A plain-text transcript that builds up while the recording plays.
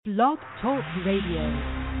Blog Talk Radio.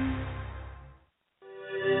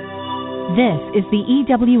 This is the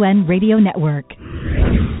EWN Radio Network.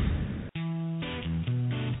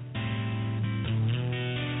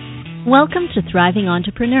 Welcome to Thriving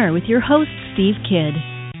Entrepreneur with your host, Steve Kidd,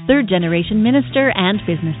 third-generation minister and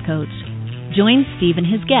business coach. Join Steve and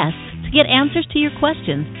his guests to get answers to your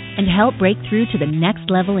questions and help break through to the next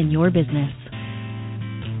level in your business.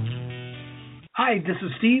 Hi, this is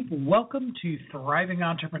Steve. Welcome to Thriving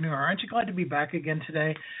Entrepreneur. Aren't you glad to be back again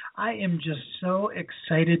today? I am just so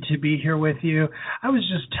excited to be here with you. I was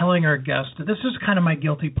just telling our guests that this is kind of my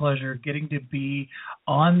guilty pleasure, getting to be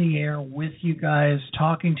on the air with you guys,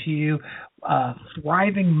 talking to you,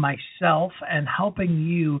 thriving myself, and helping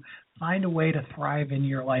you find a way to thrive in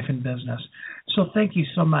your life and business. So thank you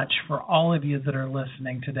so much for all of you that are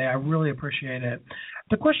listening today. I really appreciate it.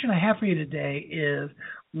 The question I have for you today is,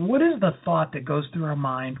 what is the thought that goes through our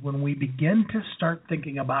mind when we begin to start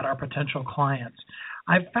thinking about our potential clients?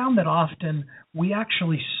 I've found that often we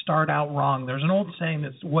actually start out wrong. There's an old saying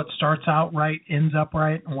that what starts out right ends up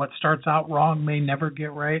right, and what starts out wrong may never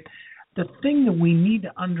get right. The thing that we need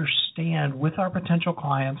to understand with our potential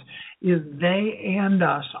clients is they and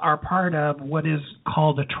us are part of what is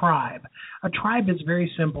called a tribe. A tribe is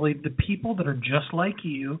very simply the people that are just like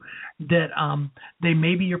you, that they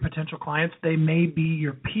may be your potential clients, they may be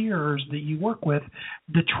your peers that you work with.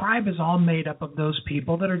 The tribe is all made up of those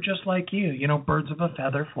people that are just like you. You know, birds of a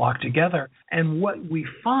feather flock together. And what we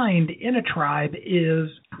find in a tribe is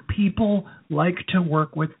people like to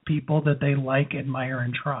work with people that they like, admire,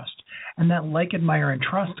 and trust. And that like, admire, and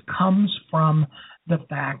trust comes from the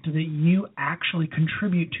fact that you actually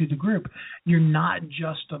contribute to the group. You're not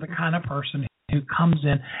just the kind of person who comes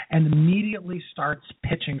in and immediately starts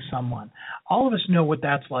pitching someone. All of us know what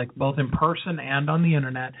that's like, both in person and on the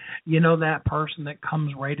internet. You know, that person that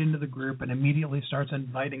comes right into the group and immediately starts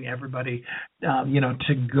inviting everybody,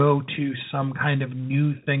 to go to some kind of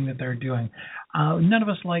new thing that they're doing. None of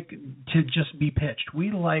us like to just be pitched.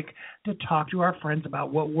 We like to talk to our friends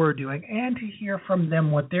about what we're doing and to hear from them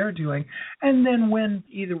what they're doing. And then when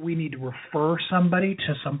either we need to refer somebody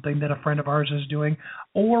to something that a friend of ours is doing,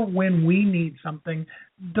 or when we need something,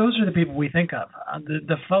 those are the people we think of.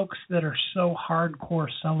 The folks that are so hardcore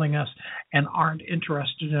selling us and aren't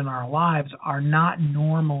interested in our lives are not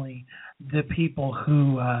normally the people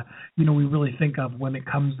who, we really think of when it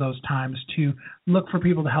comes those times to look for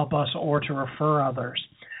people to help us or to refer others.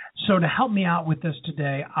 So to help me out with this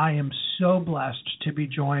today, I am so blessed to be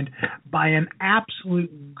joined by an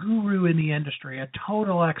absolute guru in the industry, a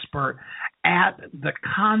total expert at the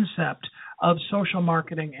concept of social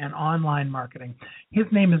marketing and online marketing. His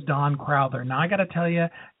name is Don Crowther. Now, I got to tell you,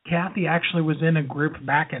 Kathy actually was in a group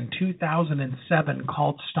back in 2007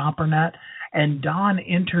 called StomperNet, and Don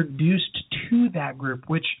introduced to that group,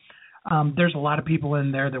 which there's a lot of people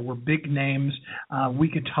in there that were big names. We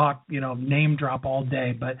could talk, name drop all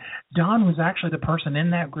day, but Don was actually the person in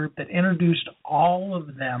that group that introduced all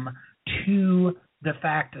of them to the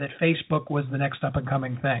fact that Facebook was the next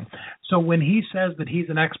up-and-coming thing. So when he says that he's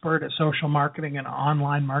an expert at social marketing and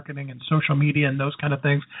online marketing and social media and those kind of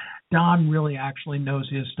things, Don really actually knows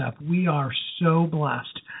his stuff. We are so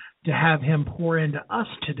blessed to have him pour into us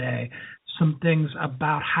today some things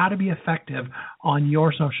about how to be effective on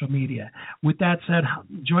your social media. With that said,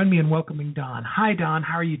 join me in welcoming Don. Hi, Don.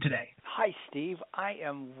 How are you today? Hi, Steve. I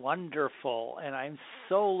am wonderful, and I'm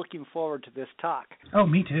so looking forward to this talk. Oh,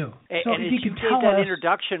 me too. And as you gave that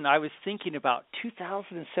introduction, I was thinking about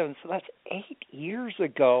 2007, so that's 8 years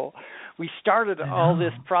ago. We started all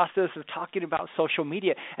this process of talking about social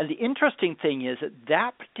media. And the interesting thing is, at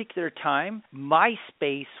that particular time,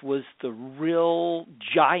 MySpace was the real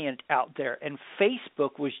giant out there, and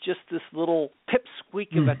Facebook was just this little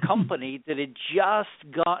pipsqueak of a company that had just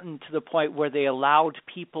gotten to the point where they allowed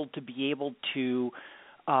people to be able to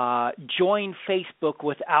join Facebook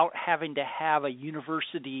without having to have a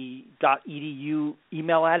university.edu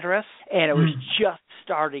email address, and it was just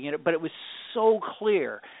starting. But it was so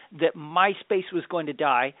clear that MySpace was going to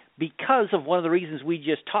die because of one of the reasons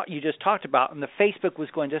you just talked about, and the Facebook was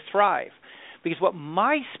going to thrive. Because what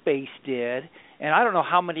MySpace did, and I don't know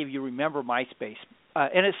how many of you remember MySpace,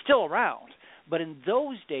 and it's still around, but in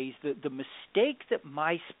those days, the mistake that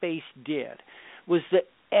MySpace did was that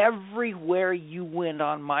everywhere you went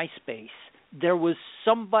on MySpace, there was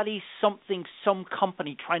somebody, something, some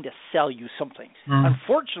company trying to sell you something.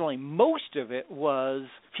 Unfortunately, most of it was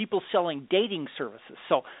people selling dating services.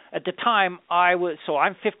 So at the time, I'm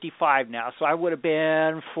 55 now, so I would have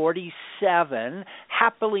been 47,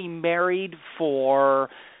 happily married for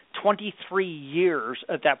 23 years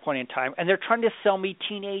at that point in time, and they're trying to sell me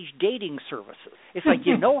teenage dating services. It's like,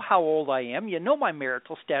 you know how old I am, you know my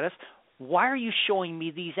marital status. Why are you showing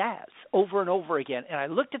me these ads over and over again? And I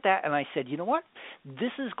looked at that and I said, you know what?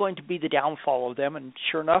 This is going to be the downfall of them. And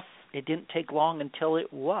sure enough, it didn't take long until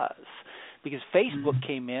it was, because Facebook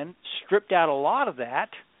came in, stripped out a lot of that,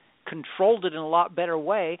 controlled it in a lot better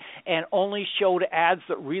way, and only showed ads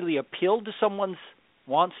that really appealed to someone's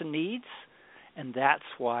wants and needs. And that's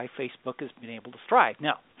why Facebook has been able to thrive.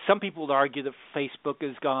 Now, some people would argue that Facebook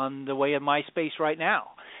has gone the way of MySpace right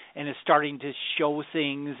now and is starting to show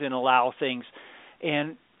things and allow things.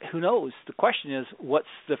 And who knows? The question is, what's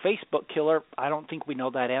the Facebook killer? I don't think we know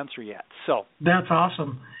that answer yet. So that's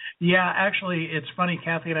awesome. Yeah, actually, it's funny.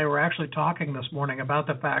 Kathy and I were actually talking this morning about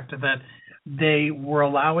the fact that they were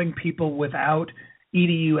allowing people without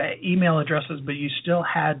EDU email addresses, but you still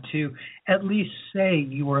had to at least say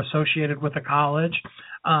you were associated with a college.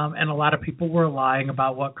 And a lot of people were lying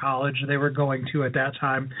about what college they were going to at that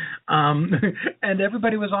time. And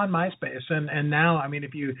everybody was on MySpace. And now, I mean,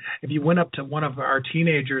 if you went up to one of our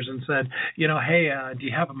teenagers and said, you know, hey, do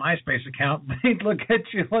you have a MySpace account? They'd look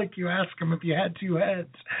at you like you asked them if you had two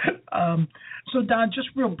heads. So, Don, just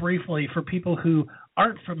real briefly, for people who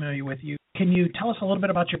aren't familiar with you, can you tell us a little bit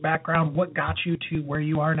about your background? What got you to where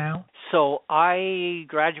you are now? So I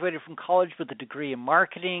graduated from college with a degree in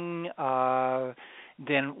marketing,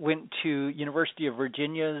 then went to University of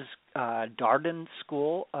Virginia's Darden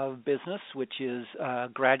School of Business, which is a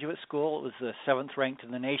graduate school. It was the 7th ranked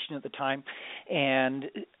in the nation at the time. And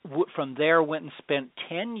from there went and spent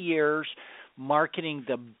 10 years marketing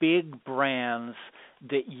the big brands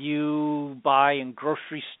that you buy in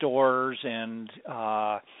grocery stores and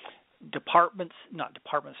not department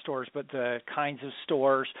stores, but the kinds of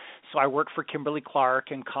stores. So I worked for Kimberly-Clark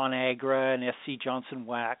and ConAgra and SC Johnson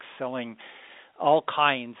Wax, selling all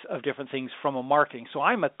kinds of different things from a marketing. So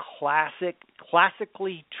I'm a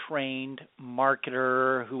classically trained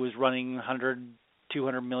marketer who was running $100,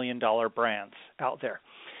 $200 million brands out there.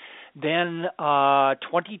 Then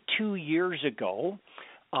 22 years ago,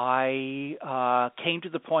 I came to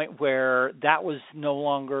the point where that was no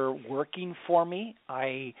longer working for me.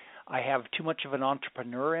 I have too much of an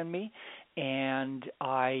entrepreneur in me, and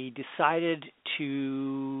I decided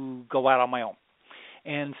to go out on my own.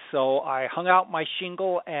 And so I hung out my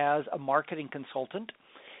shingle as a marketing consultant,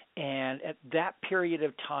 and at that period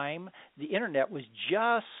of time, the internet was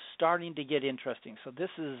just starting to get interesting. So this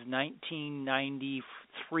is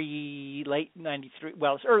 1993, late 93,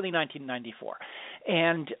 well, it's early 1994.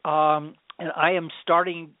 And I am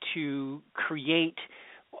starting to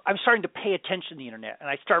I'm starting to pay attention to the internet, and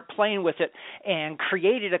I start playing with it and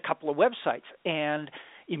created a couple of websites and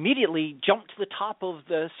immediately jumped to the top of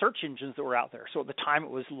the search engines that were out there. So at the time it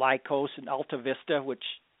was Lycos and Alta Vista, which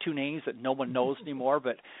two names that no one knows anymore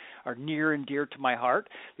but are near and dear to my heart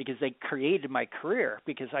because they created my career,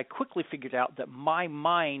 because I quickly figured out that my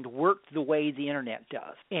mind worked the way the internet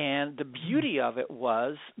does. And the beauty of it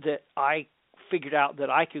was that I figured out that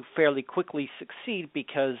I could fairly quickly succeed,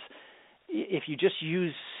 because if you just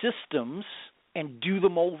use systems and do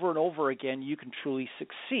them over and over again, you can truly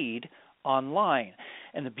succeed online.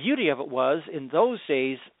 And the beauty of it was, in those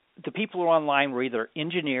days, the people who were online were either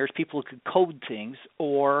engineers, people who could code things,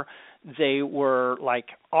 or they were like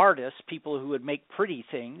artists, people who would make pretty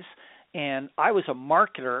things. And I was a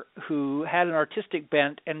marketer who had an artistic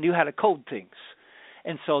bent and knew how to code things.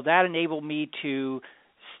 And so that enabled me to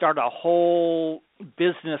start a whole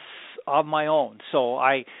business of my own. So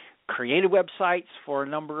I created websites for a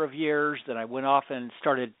number of years. Then I went off and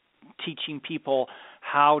started teaching people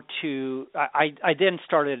how to I then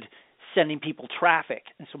started sending people traffic.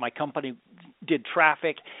 And so my company did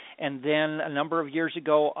traffic. And then a number of years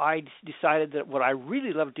ago, I decided that what I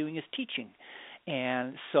really love doing is teaching.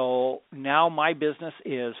 And so now my business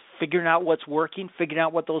is figuring out what's working, figuring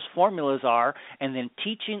out what those formulas are, and then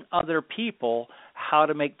teaching other people how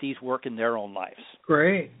to make these work in their own lives.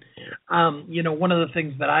 Great. One of the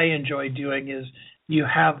things that I enjoy doing is you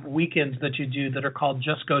have weekends that you do that are called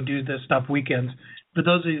Just Go Do This Stuff weekends. For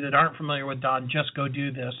those of you that aren't familiar with Don, Just Go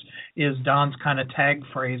Do This is Don's kind of tag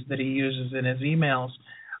phrase that he uses in his emails.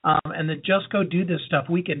 And the Just Go Do This Stuff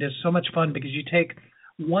weekend is so much fun because you take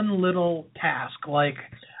one little task, like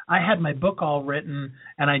I had my book all written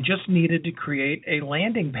and I just needed to create a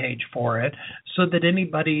landing page for it so that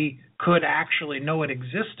anybody could actually know it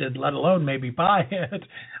existed, let alone maybe buy it.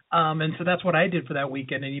 And so that's what I did for that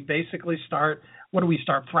weekend. And you basically start, what do we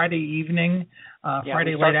start, Friday evening,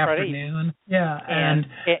 Friday late afternoon? Yeah. And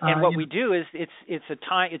what we do is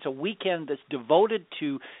it's a weekend that's devoted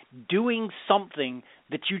to doing something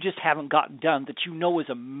that you just haven't gotten done that you know is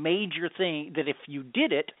a major thing, that if you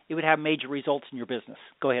did it, it would have major results in your business?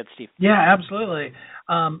 Go ahead, Steve. Yeah, absolutely.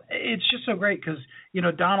 It's just so great because,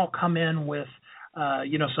 Don will come in with,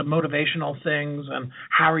 some motivational things and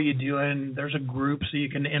how are you doing? There's a group so you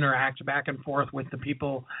can interact back and forth with the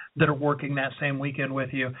people that are working that same weekend with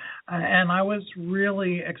you. And I was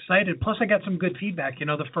really excited. Plus, I got some good feedback.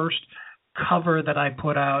 The first cover that I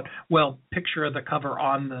put out, picture of the cover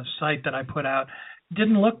on the site that I put out,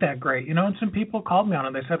 didn't look that great, and some people called me on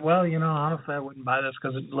it. They said, honestly, I wouldn't buy this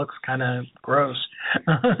because it looks kind of gross.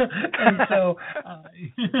 And so,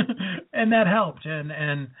 and that helped.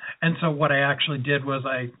 And so what I actually did was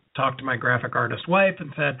I talked to my graphic artist wife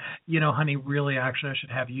and said, honey, really, actually, I should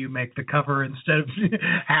have you make the cover instead of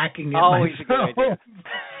hacking it Always myself. A good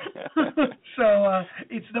idea. So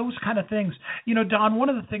it's those kind of things. Don, one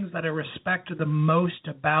of the things that I respect the most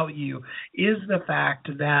about you is the fact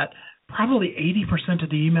that probably 80% of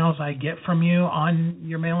the emails I get from you on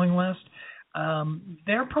your mailing list,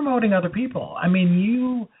 they're promoting other people. I mean,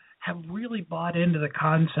 you have really bought into the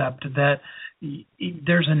concept that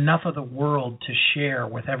there's enough of the world to share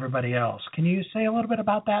with everybody else. Can you say a little bit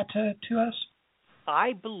about that to us?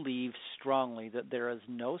 I believe strongly that there is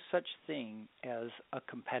no such thing as a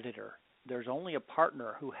competitor. There's only a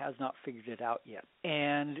partner who has not figured it out yet.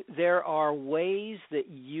 And there are ways that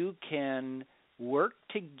you can work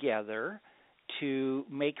together to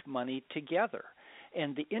make money together.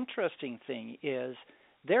 And the interesting thing is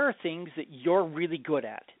there are things that you're really good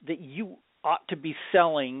at, that you ought to be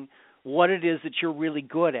selling what it is that you're really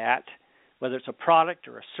good at, whether it's a product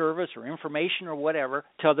or a service or information or whatever,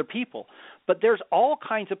 to other people. But there's all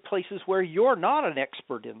kinds of places where you're not an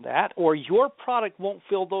expert in that, or your product won't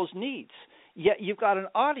fill those needs. Yet you've got an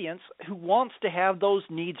audience who wants to have those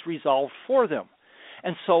needs resolved for them.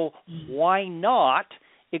 And so why not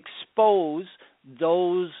expose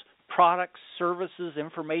those products, services,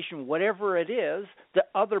 information, whatever it is that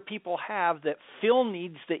other people have that fill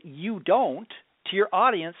needs that you don't, to your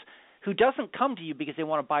audience, who doesn't come to you because they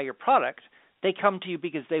want to buy your product. They come to you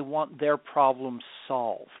because they want their problem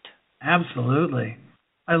solved. Absolutely.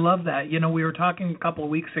 I love that. We were talking a couple of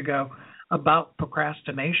weeks ago about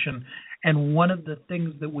procrastination, and one of the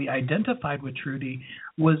things that we identified with Trudy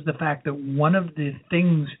was the fact that one of the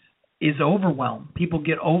things is overwhelm. People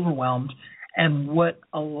get overwhelmed, and what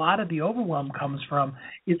a lot of the overwhelm comes from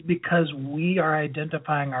is because we are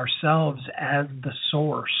identifying ourselves as the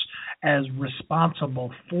source, as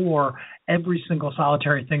responsible for every single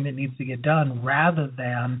solitary thing that needs to get done, rather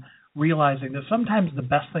than realizing that sometimes the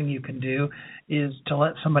best thing you can do is to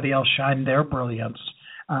let somebody else shine their brilliance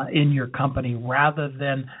in your company, rather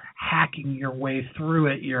than hacking your way through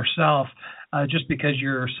it yourself just because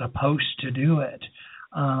you're supposed to do it.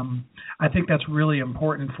 I think that's really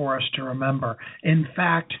important for us to remember. In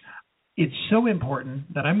fact, it's so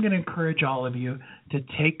important that I'm going to encourage all of you to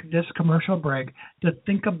take this commercial break to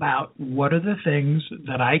think about what are the things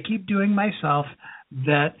that I keep doing myself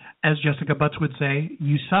that, as Jessica Butts would say,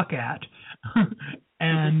 you suck at.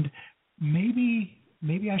 And maybe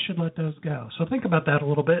I should let those go. So think about that a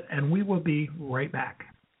little bit, and we will be right back.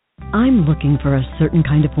 I'm looking for a certain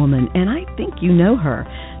kind of woman, and I think you know her.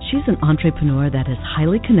 She's an entrepreneur that is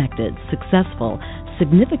highly connected, successful,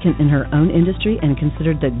 significant in her own industry, and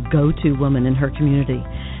considered the go-to woman in her community.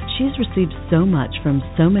 She's received so much from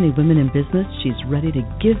so many women in business, she's ready to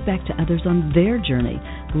give back to others on their journey,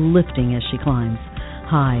 lifting as she climbs.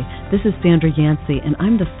 Hi, this is Sandra Yancey, and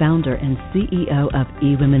I'm the founder and CEO of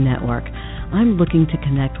eWomen Network. I'm looking to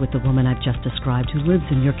connect with the woman I've just described who lives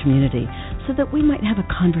in your community so that we might have a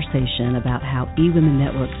conversation about how eWomen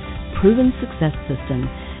Network's proven success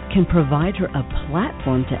system can provide her a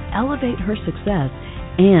platform to elevate her success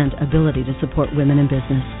and ability to support women in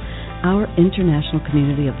business. Our international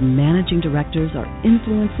community of managing directors are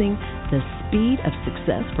influencing the speed of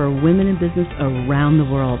success for women in business around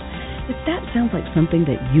the world. If that sounds like something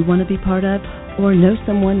that you want to be part of or know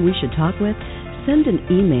someone we should talk with, send an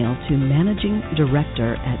email to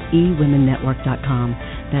managingdirector@ewomennetwork.com.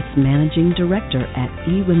 That's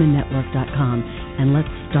managingdirector@ewomennetwork.com, and let's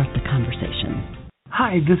start the conversation.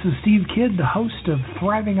 Hi, this is Steve Kidd, the host of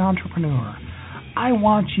Thriving Entrepreneur. I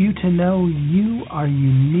want you to know you are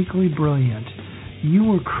uniquely brilliant. You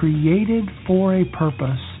were created for a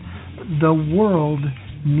purpose. The world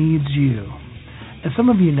needs you. As some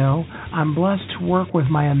of you know, I'm blessed to work with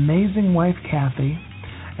my amazing wife, Kathy,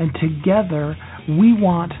 and together we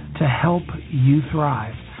want to help you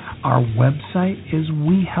thrive. Our website is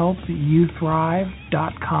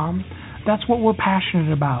wehelpyouthrive.com. That's what we're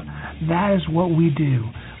passionate about. That is what we do.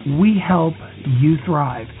 We help you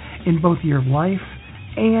thrive in both your life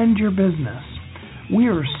and your business. We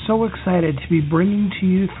are so excited to be bringing to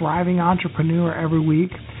you Thriving Entrepreneur every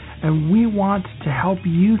week, and we want to help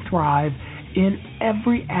you thrive in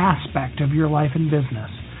every aspect of your life and business.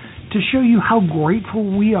 To show you how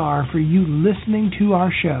grateful we are for you listening to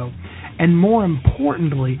our show, and more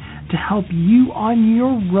importantly, to help you on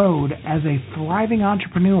your road as a thriving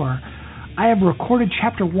entrepreneur, I have recorded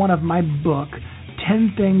Chapter 1 of my book,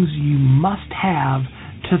 10 Things You Must Have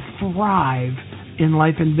to Thrive in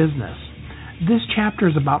Life and Business. This chapter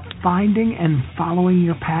is about finding and following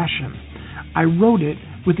your passion. I wrote it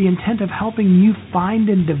with the intent of helping you find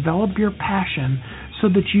and develop your passion so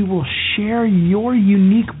that you will share your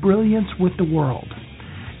unique brilliance with the world.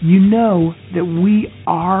 You know that we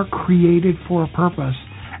are created for a purpose,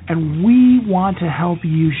 and we want to help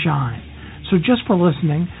you shine. So just for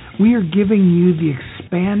listening, we are giving you the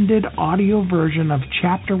expanded audio version of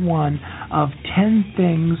Chapter 1 of 10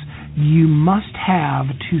 Things You Must Have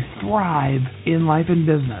to Thrive in Life and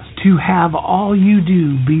Business. To have all you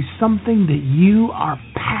do be something that you are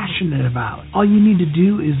passionate about. All you need to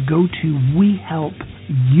do is go to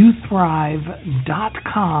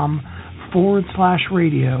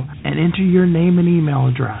wehelpyouthrive.com/radio and enter your name and email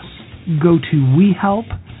address. Go to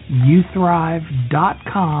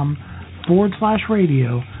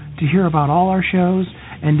wehelpyouthrive.com/radio to hear about all our shows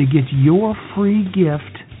and to get your free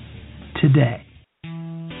gift today.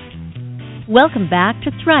 Welcome back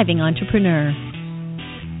to Thriving Entrepreneur.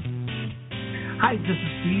 Hi, this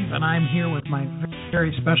is Steve, and I'm here with my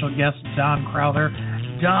very special guest, Don Crowther.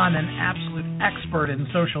 Don, an absolute expert in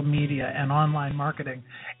social media and online marketing,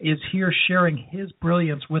 is here sharing his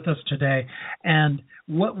brilliance with us today. And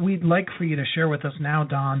what we'd like for you to share with us now,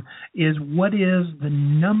 Don, is what is the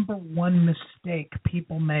number one mistake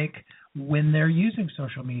people make when they're using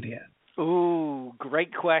social media? Ooh,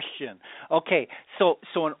 great question. Okay, so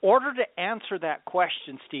in order to answer that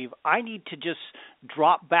question, Steve, I need to just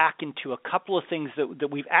drop back into a couple of things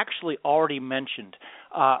that we've actually already mentioned.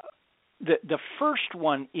 The first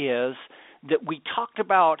one is that we talked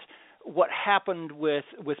about what happened with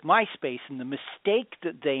MySpace and the mistake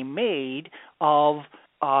that they made of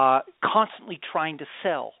constantly trying to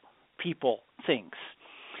sell people things.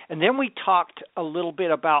 And then we talked a little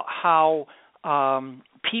bit about how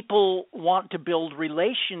people want to build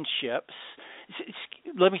relationships.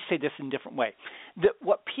 Let me say this in a different way.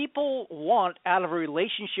 What people want out of a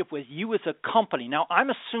relationship with you as a company. Now,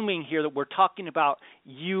 I'm assuming here that we're talking about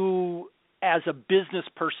you as a business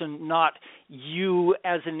person, not you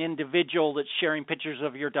as an individual that's sharing pictures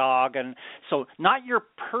of your dog. And so not your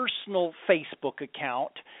personal Facebook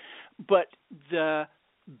account, but the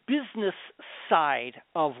business side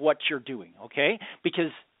of what you're doing, okay?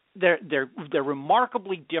 Because they're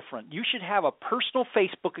remarkably different. You should have a personal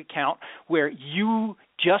Facebook account where you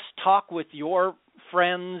just talk with your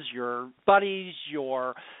friends, your buddies,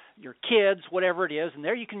 your kids, whatever it is, and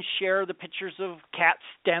there you can share the pictures of cats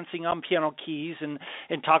dancing on piano keys and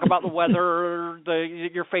talk about the weather or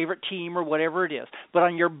your favorite team or whatever it is. But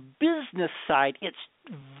on your business side, it's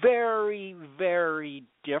very, very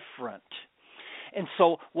different. And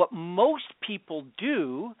so what most people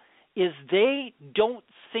do is they don't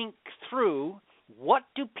think through what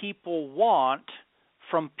do people want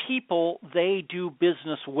from people they do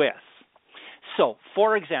business with. So,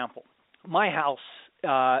 for example, my house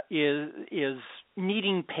is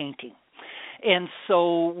needing painting. And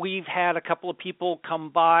so we've had a couple of people come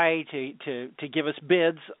by to give us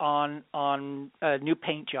bids on a new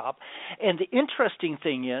paint job. And the interesting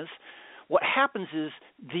thing is, what happens is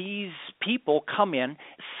these people come in,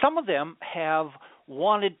 some of them have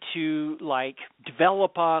wanted to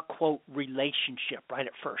develop a quote relationship right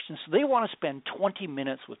at first, and so they want to spend 20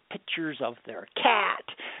 minutes with pictures of their cat,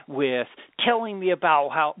 with telling me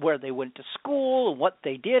about where they went to school and what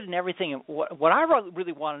they did and everything. And what I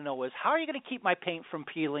really want to know is, how are you going to keep my paint from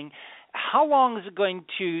peeling? How long is it going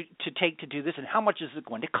to take to do this, and how much is it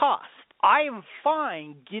going to cost? I am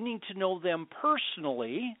fine getting to know them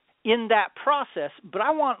personally in that process, but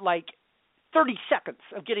I want 30 seconds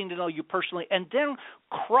of getting to know you personally, and then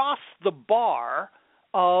cross the bar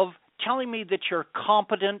of telling me that you're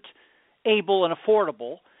competent, able, and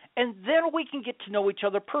affordable, and then we can get to know each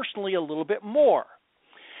other personally a little bit more.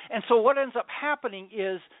 And so what ends up happening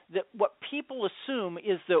is that what people assume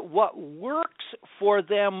is that what works for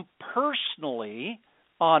them personally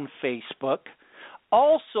on Facebook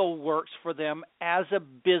also works for them as a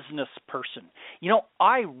business person.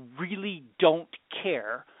 I really don't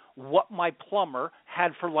care what my plumber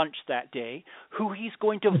had for lunch that day, who he's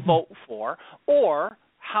going to vote for, or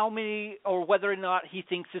whether or not he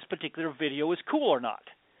thinks this particular video is cool or not.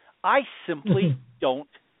 I simply don't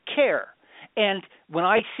care. And when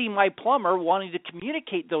I see my plumber wanting to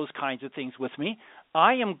communicate those kinds of things with me,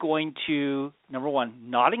 I am going to, number one,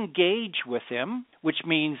 not engage with him, which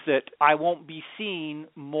means that I won't be seen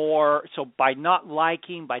more. So by not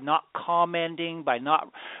liking, by not commenting, by not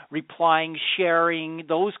replying, sharing,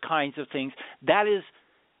 those kinds of things, that is,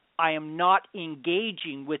 I am not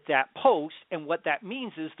engaging with that post. And what that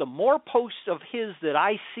means is the more posts of his that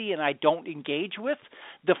I see and I don't engage with,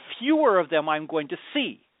 the fewer of them I'm going to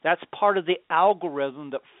see. That's part of the algorithm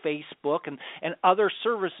that Facebook and other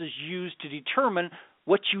services use to determine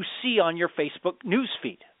what you see on your Facebook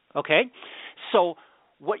newsfeed, okay? So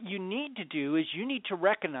what you need to do is you need to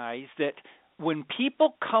recognize that when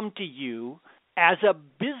people come to you as a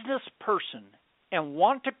business person and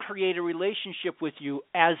want to create a relationship with you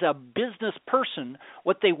as a business person,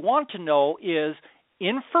 what they want to know is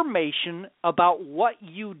information about what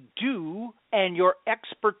you do and your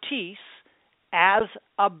expertise as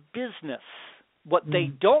a business. What they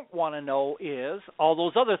don't want to know is all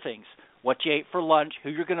those other things. What you ate for lunch, who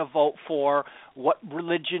you're going to vote for, what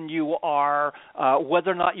religion you are, whether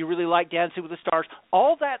or not you really like Dancing with the Stars.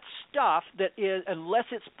 All that stuff that is, unless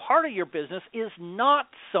it's part of your business, is not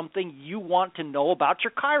something you want to know about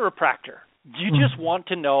your chiropractor. You just want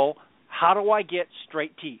to know, how do I get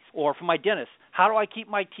straight teeth? Or from my dentist, how do I keep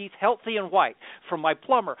my teeth healthy and white? From my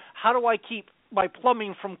plumber, how do I keep my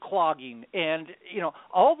plumbing from clogging? And,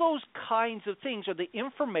 all those kinds of things are the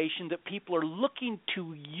information that people are looking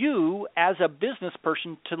to you as a business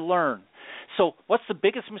person to learn. So what's the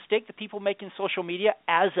biggest mistake that people make in social media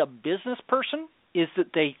as a business person is that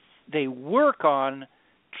they work on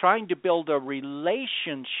trying to build a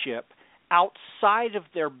relationship outside of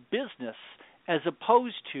their business as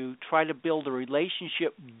opposed to try to build a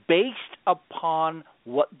relationship based upon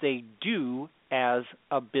what they do as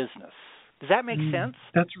a business. Does that make sense?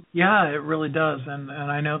 Yeah, it really does. And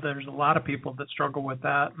I know there's a lot of people that struggle with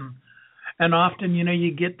that. And often,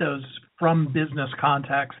 you get those from business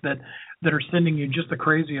contacts that are sending you just the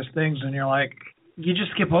craziest things, and you're like, you just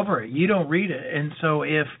skip over it. You don't read it. And so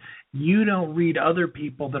if you don't read other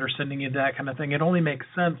people that are sending you that kind of thing, it only makes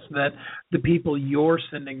sense that the people you're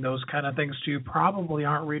sending those kind of things to probably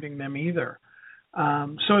aren't reading them either.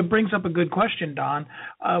 So it brings up a good question, Don.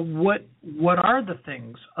 What are the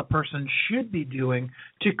things a person should be doing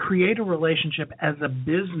to create a relationship as a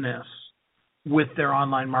business with their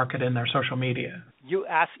online market and their social media? You're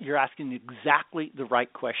asking exactly the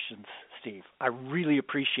right questions, Steve. I really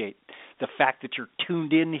appreciate the fact that you're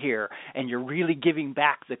tuned in here and you're really giving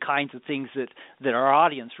back the kinds of things that our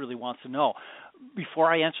audience really wants to know.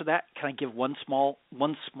 Before I answer that, can I give one small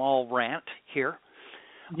rant here?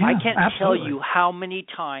 Yeah, I can't absolutely. tell you how many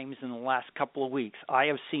times in the last couple of weeks I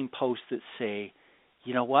have seen posts that say,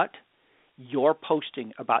 you know what, your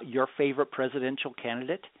posting about your favorite presidential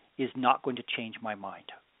candidate is not going to change my mind.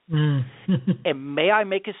 And may I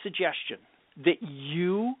make a suggestion that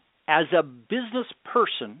you, as a business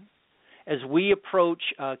person, as we approach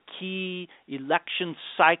a key election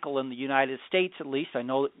cycle in the United States, at least, I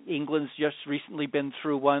know that England's just recently been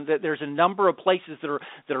through one, that there's a number of places that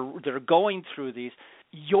are going through these.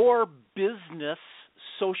 Your business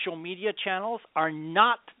social media channels are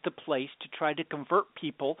not the place to try to convert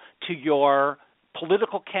people to your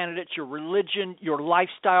political candidates, your religion, your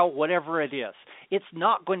lifestyle, whatever it is. It's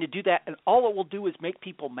not going to do that, and all it will do is make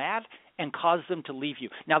people mad and cause them to leave you.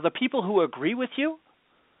 Now, the people who agree with you,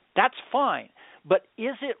 that's fine, but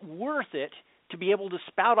is it worth it to be able to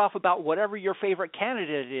spout off about whatever your favorite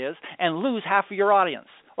candidate is and lose half of your audience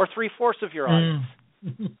or 3/4 of your audience?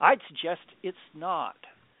 I'd suggest it's not.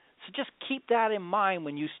 So just keep that in mind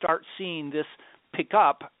when you start seeing this pick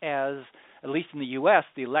up as, at least in the U.S.,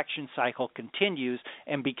 the election cycle continues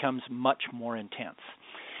and becomes much more intense.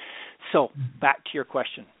 So back to your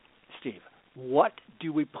question, Steve. What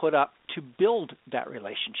do we put up to build that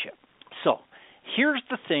relationship? So here's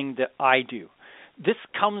the thing that I do. This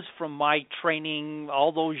comes from my training,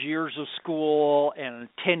 all those years of school and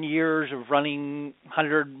 10 years of running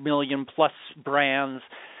 100 million plus brands.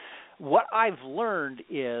 What I've learned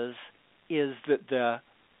is that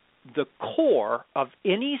the core of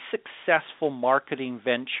any successful marketing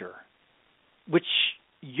venture, which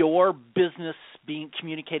your business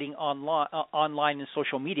communicating online and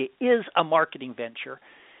social media is a marketing venture,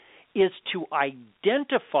 is to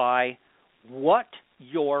identify what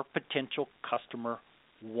your potential customer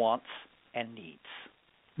wants and needs.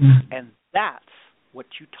 And that's what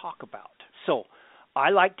you talk about. So I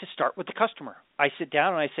like to start with the customer. I sit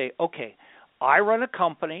down and I say, okay, I run a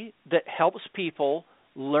company that helps people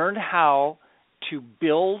learn how to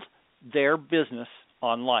build their business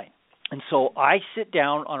online. And so I sit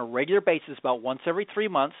down on a regular basis about once every 3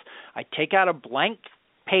 months. I take out a blank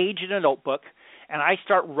page in a notebook, and I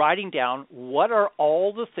start writing down what are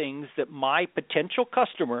all the things that my potential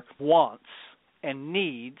customer wants and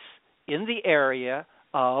needs in the area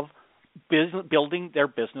of building their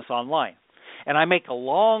business online. And I make a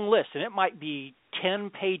long list, and it might be 10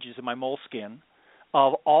 pages in my Moleskine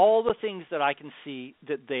of all the things that I can see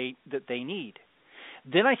that they need.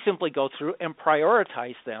 Then I simply go through and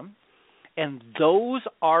prioritize them, and those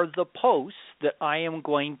are the posts that I am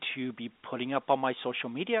going to be putting up on my social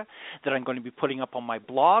media, that I'm going to be putting up on my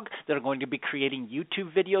blog, that I'm going to be creating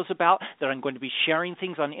YouTube videos about, that I'm going to be sharing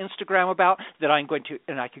things on Instagram about, that I'm going to,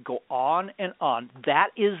 and I could go on and on.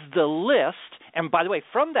 That is the list. And by the way,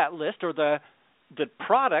 from that list are the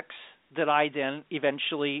products that I then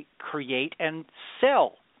eventually create and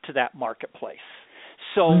sell to that marketplace.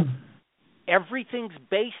 So everything's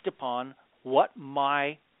based upon what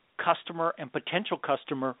my customer and potential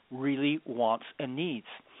customer really wants and needs.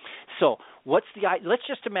 So let's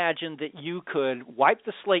just imagine that you could wipe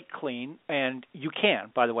the slate clean, and you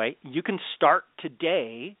can, by the way. You can start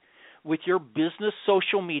today with your business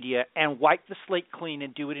social media and wipe the slate clean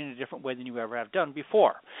and do it in a different way than you ever have done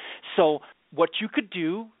before. So what you could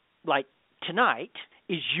do, like tonight,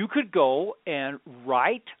 is you could go and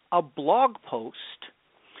write a blog post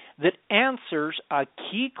that answers a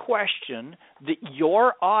key question that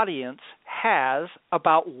your audience has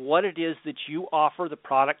about what it is that you offer, the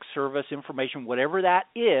product, service, information, whatever that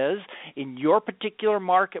is in your particular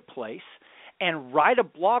marketplace, and write a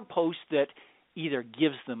blog post that either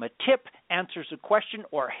gives them a tip, answers a question,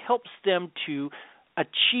 or helps them to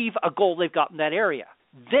achieve a goal they've got in that area.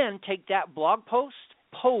 Then take that blog post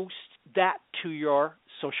that to your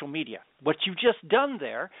social media. What you've just done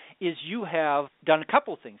there is you have done a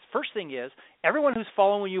couple of things. First thing is, everyone who's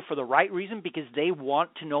following you for the right reason, because they want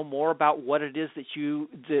to know more about what it is that you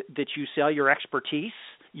sell, your expertise,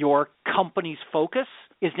 your company's focus,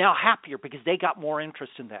 is now happier because they got more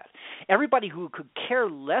interest in that. Everybody who could care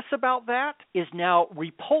less about that is now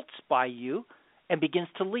repulsed by you and begins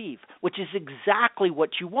to leave, which is exactly what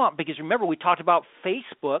you want. Because remember, we talked about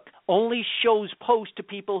Facebook only shows posts to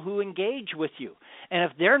people who engage with you. And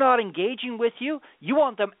if they're not engaging with you, you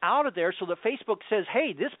want them out of there so that Facebook says,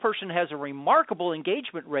 hey, this person has a remarkable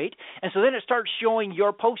engagement rate. And so then it starts showing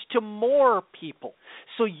your post to more people.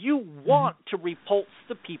 So you want to repulse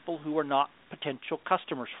the people who are not potential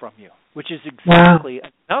customers from you, which is exactly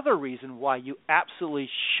another reason why you absolutely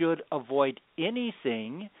should avoid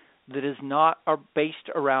anything that is not based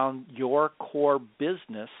around your core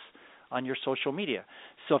business on your social media.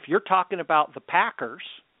 So if you're talking about the Packers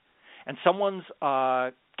and someone's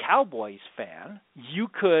a Cowboys fan, you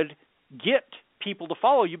could get people to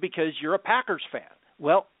follow you because you're a Packers fan.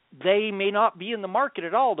 Well, they may not be in the market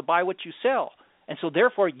at all to buy what you sell. And so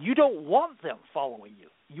therefore, you don't want them following you.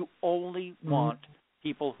 You only want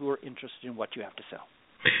people who are interested in what you have to sell.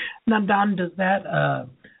 Now, Don, does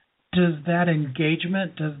that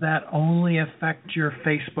engagement, does that only affect your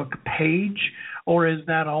Facebook page, or is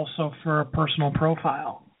that also for a personal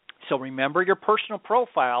profile? So remember, your personal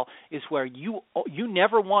profile is where you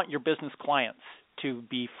never want your business clients to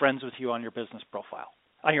be friends with you on your business profile.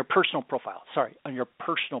 On your personal profile.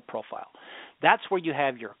 That's where you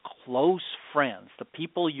have your close friends, the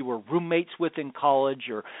people you were roommates with in college,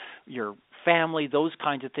 your family, those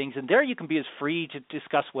kinds of things. And there you can be as free to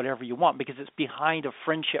discuss whatever you want because it's behind a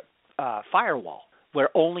friendship firewall where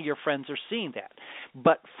only your friends are seeing that.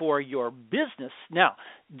 But for your business, now,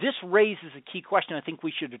 this raises a key question I think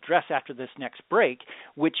we should address after this next break,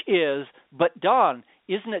 which is, but Don,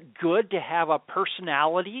 isn't it good to have a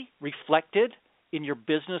personality reflected in your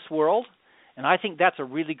business world? And I think that's a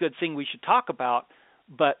really good thing we should talk about,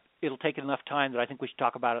 but it'll take enough time that I think we should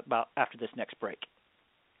talk about it after this next break.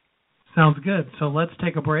 Sounds good. So let's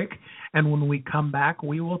take a break, and when we come back,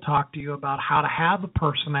 we will talk to you about how to have a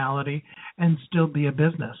personality and still be a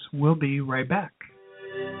business. We'll be right back.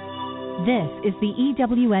 This is the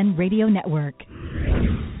EWN Radio Network.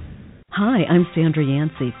 Hi, I'm Sandra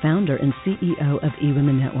Yancey, founder and CEO of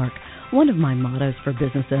eWomen Network. One of my mottos for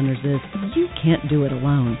business owners is, you can't do it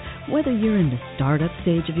alone. Whether you're in the startup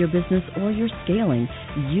stage of your business or you're scaling,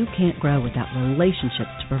 you can't grow without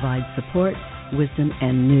relationships to provide support, wisdom,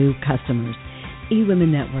 and new customers.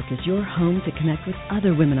 eWomen Network is your home to connect with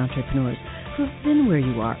other women entrepreneurs who have been where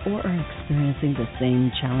you are or are experiencing the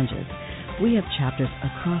same challenges. We have chapters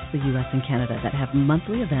across the U.S. and Canada that have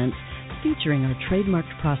monthly events featuring our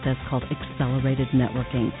trademarked process called Accelerated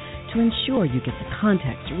Networking to ensure you get the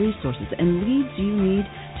context, resources, and leads you need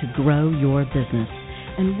to grow your business.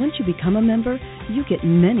 And once you become a member, You get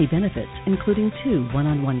many benefits, including 2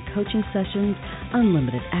 one-on-one coaching sessions,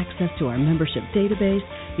 unlimited access to our membership database,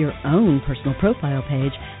 your own personal profile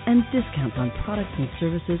page, and discounts on products and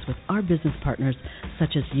services with our business partners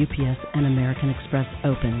such as UPS and American Express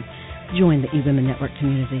Open. Join the eWomen Network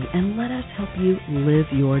community and let us help you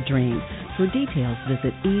live your dream. For details,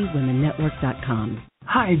 visit eWomenNetwork.com.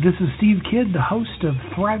 Hi, this is Steve Kidd, the host of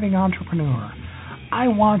Thriving Entrepreneur. I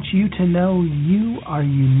want you to know you are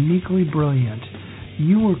uniquely brilliant.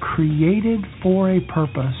 You were created for a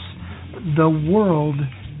purpose. The world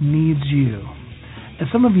needs you. As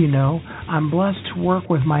some of you know, I'm blessed to work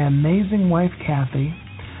with my amazing wife, Kathy,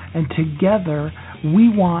 and together we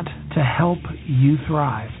want to help you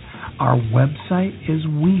thrive. Our website is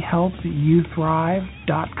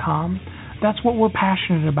wehelpyouthrive.com. That's what we're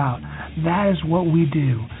passionate about. That is what we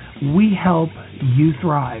do. We help you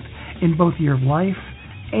thrive in both your life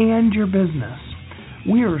and your business.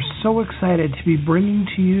 We are so excited to be bringing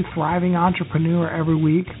to you Thriving Entrepreneur every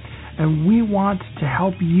week, and we want to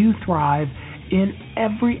help you thrive in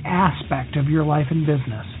every aspect of your life and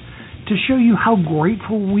business. To show you how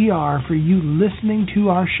grateful we are for you listening to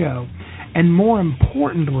our show, and more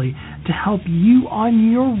importantly, to help you on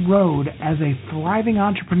your road as a thriving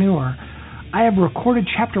entrepreneur, I have recorded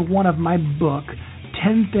Chapter 1 of my book,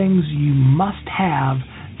 10 Things You Must Have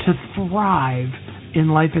to Thrive in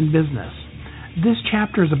Life and Business. This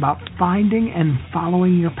chapter is about finding and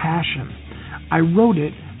following your passion. I wrote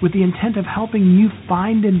it with the intent of helping you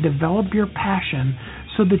find and develop your passion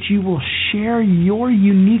so that you will share your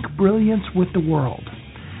unique brilliance with the world.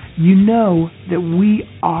 You know that we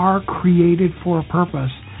are created for a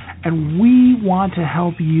purpose, and we want to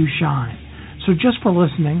help you shine. So just for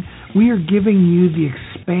listening, we are giving you the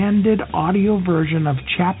expanded audio version of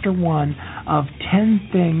Chapter 1 of 10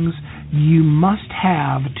 Things You Must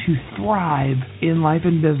Have to Thrive in Life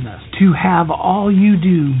and Business. To have all you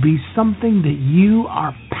do be something that you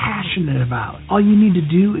are passionate about. All you need to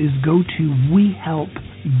do is go to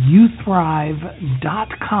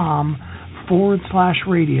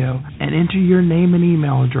wehelpyouthrive.com/radio and enter your name and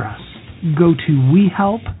email address. Go to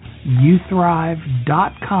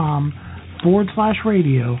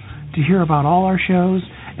wehelpyouthrive.com/radio to hear about all our shows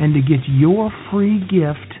and to get your free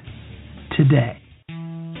gift today.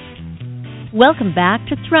 Welcome back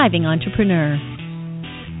to Thriving Entrepreneur.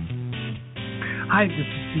 Hi, this is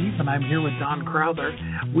Steve, and I'm here with Don Crowther.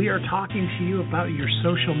 We are talking to you about your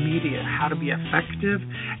social media, how to be effective,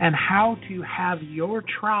 and how to have your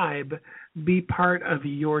tribe be part of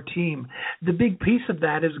your team. The big piece of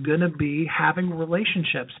that is going to be having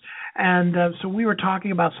relationships. And so we were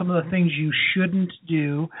talking about some of the things you shouldn't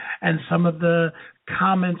do and some of the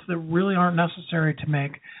comments that really aren't necessary to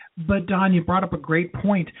make. But, Don, you brought up a great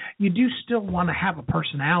point. You do still want to have a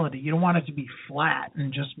personality. You don't want it to be flat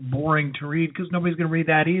and just boring to read because nobody's going to read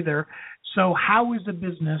that either. So how as a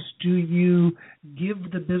business do you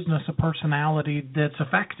give the business a personality that's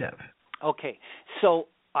effective? Okay, so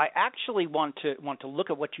I actually want to look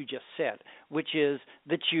at what you just said, which is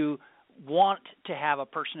that you want to have a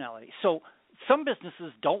personality. So some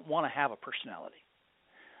businesses don't want to have a personality.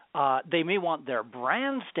 They may want their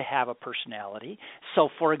brands to have a personality. So,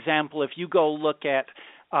 for example, if you go look at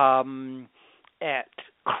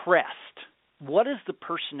Crest, what is the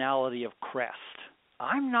personality of Crest?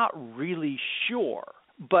 I'm not really sure.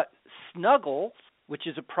 But Snuggles, which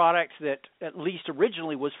is a product that at least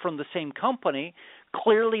originally was from the same company,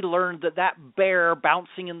 clearly learned that bear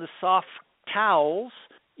bouncing in the soft towels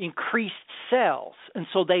increased sales. And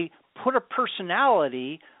so they put a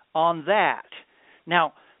personality on that.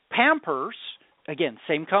 Now, Pampers, again,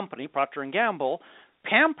 same company, Procter & Gamble,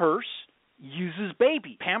 Pampers uses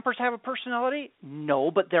baby. Pampers have a personality?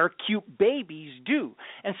 No, but their cute babies do.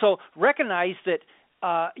 And so recognize that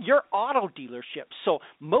your auto dealerships, so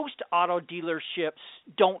most auto dealerships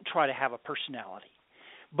don't try to have a personality.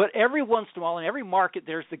 But every once in a while, in every market,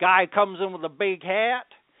 there's the guy who comes in with a big hat,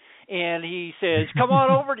 and he says, come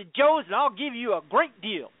on over to Joe's, and I'll give you a great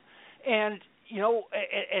deal. And you know,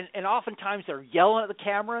 and oftentimes they're yelling at the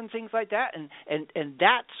camera and things like that, and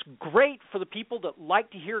that's great for the people that like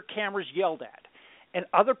to hear cameras yelled at. And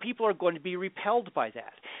other people are going to be repelled by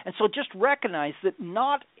that. And so just recognize that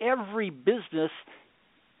not every business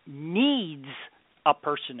needs a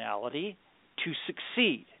personality to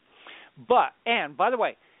succeed. And by the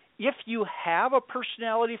way, if you have a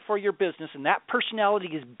personality for your business and that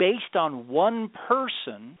personality is based on one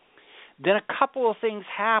person, then a couple of things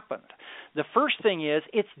happened. The first thing is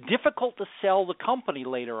it's difficult to sell the company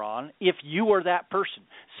later on if you are that person.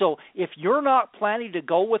 So if you're not planning to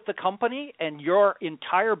go with the company and your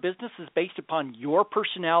entire business is based upon your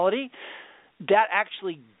personality, that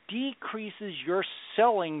actually decreases your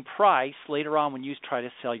selling price later on when you try to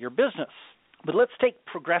sell your business. But let's take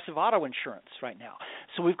Progressive Auto Insurance right now.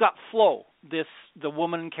 So we've got Flo, the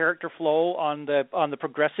woman character Flo on the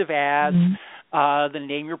Progressive ads, the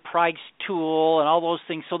Name Your Price tool, and all those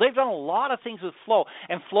things. So they've done a lot of things with Flo,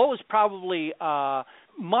 and Flo is probably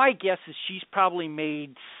my guess is she's probably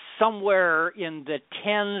made somewhere in the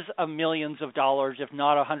tens of millions of dollars, if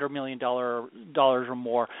not $100 million or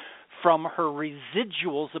more, from her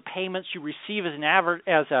residuals, the payments you receive as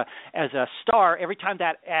a star. Every time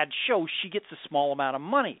that ad shows, she gets a small amount of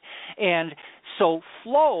money. And so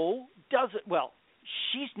Flo does it well.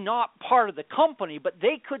 She's not part of the company, but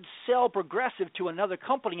they could sell Progressive to another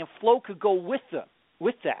company, and Flo could go with that.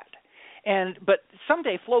 But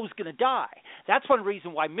someday Flo's going to die. That's one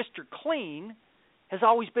reason why Mr. Clean has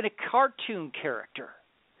always been a cartoon character,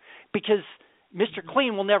 because Mr.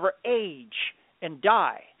 Clean will never age and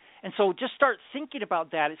die. And so just start thinking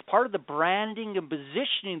about that. It's part of the branding and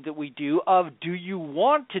positioning that we do of, do you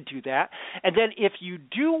want to do that? And then if you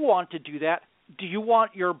do want to do that, do you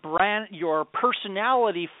want your brand, your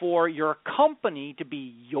personality for your company to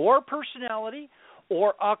be your personality,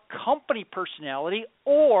 or a company personality,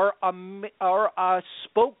 or a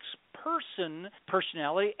spokesperson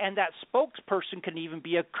personality? And that spokesperson can even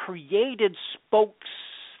be a created spokes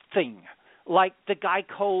thing, like the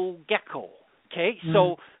Geico Gecko. Okay,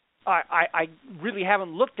 so I really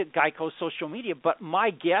haven't looked at Geico's social media, but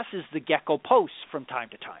my guess is the Gecko posts from time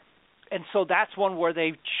to time. And so that's one where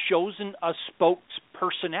they've chosen a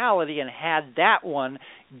spokespersonality and had that one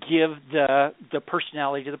give the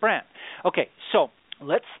personality to the brand. Okay, so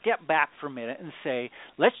let's step back for a minute and say,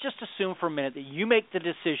 let's just assume for a minute that you make the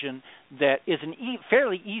decision that is a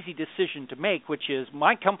fairly easy decision to make, which is,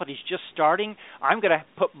 my company's just starting. I'm going to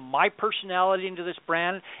put my personality into this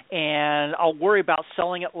brand, and I'll worry about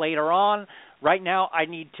selling it later on. Right now, I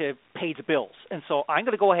need to pay the bills. And so I'm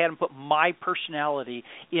going to go ahead and put my personality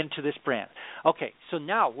into this brand. Okay, so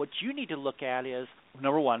now what you need to look at is,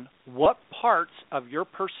 number one, what parts of your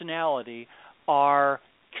personality are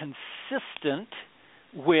consistent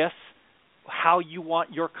with how you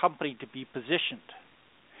want your company to be positioned.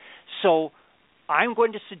 So I'm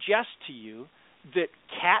going to suggest to you that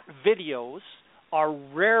cat videos are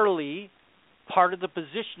rarely part of the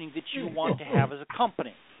positioning that you want to have as a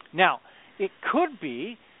company. Now, it could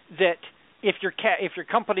be that if your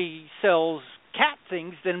company sells cat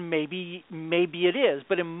things, then maybe it is.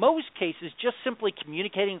 But in most cases, just simply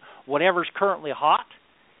communicating whatever's currently hot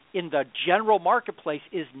in the general marketplace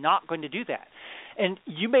is not going to do that. And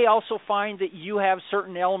you may also find that you have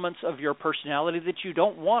certain elements of your personality that you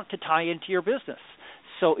don't want to tie into your business.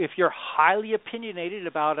 So if you're highly opinionated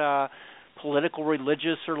about a political,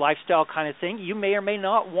 religious, or lifestyle kind of thing, you may or may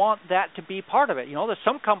not want that to be part of it. You know, there's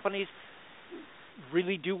some companies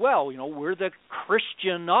really do well. You know, we're the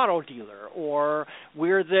Christian auto dealer, or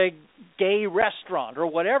we're the gay restaurant, or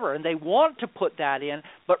whatever, and they want to put that in,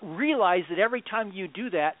 but realize that every time you do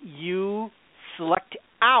that, you select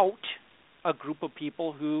out a group of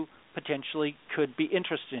people who potentially could be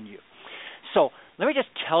interested in you. So let me just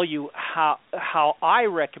tell you how I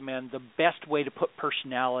recommend the best way to put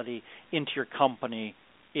personality into your company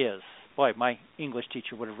is. Boy, my English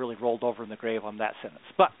teacher would have really rolled over in the grave on that sentence.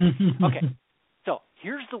 But, okay, so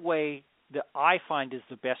here's the way that I find is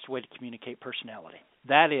the best way to communicate personality.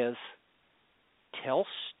 That is, tell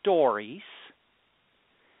stories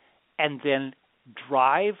and then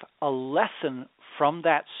drive a lesson from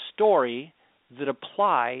that story that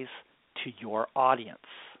applies to your audience.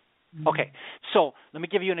 Okay, so let me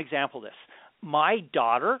give you an example of this. My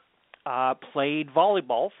daughter played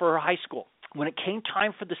volleyball for high school. When it came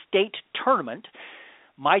time for the state tournament,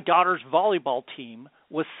 my daughter's volleyball team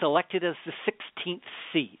was selected as the 16th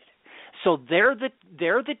seed. So they're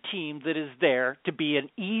the team that is there to be an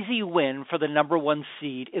easy win for the number one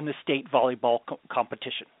seed in the state volleyball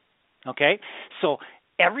competition. Okay, so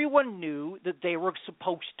everyone knew that they were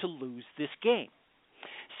supposed to lose this game.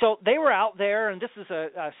 So they were out there, and this is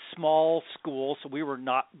a small school, so we were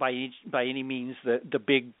not by any means the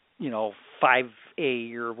big,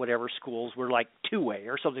 5A or whatever schools. Were like 2A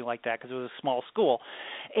or something like that, because it was a small school.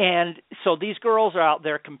 And so these girls are out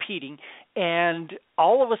there competing, and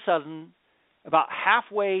all of a sudden, about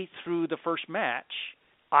halfway through the first match,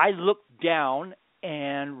 I looked down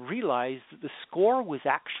and realized that the score was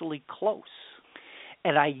actually close.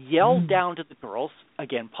 And I yelled down to the girls,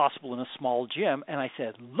 again, possible in a small gym, and I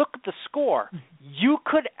said, look at the score. You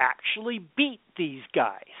could actually beat these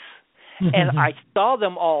guys. And I saw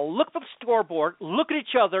them all look at the scoreboard, look at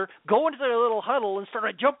each other, go into their little huddle and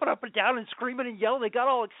started jumping up and down and screaming and yelling. They got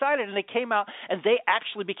all excited, and they came out, and they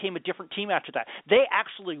actually became a different team after that. They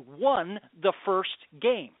actually won the first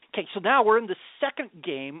game. Okay, so now we're in the second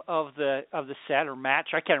game of the set or match.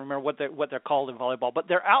 I can't remember what they're called in volleyball, but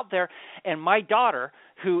they're out there, and my daughter,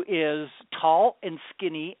 who is tall and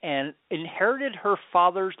skinny and inherited her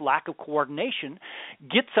father's lack of coordination,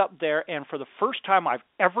 gets up there, and for the first time I've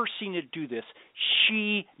ever seen it do this,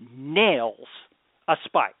 she nails a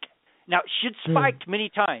spike. Now, she'd spiked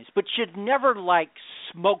many times, but she'd never,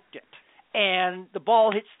 smoked it. And the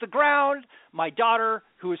ball hits the ground. My daughter,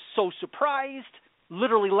 who is so surprised,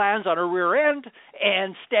 literally lands on her rear end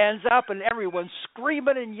and stands up, and everyone's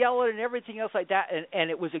screaming and yelling and everything else like that. And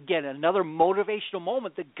it was, again, another motivational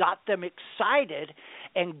moment that got them excited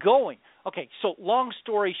and going. Okay, so long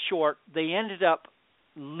story short, they ended up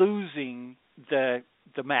losing the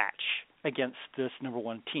match against this number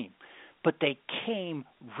one team. But they came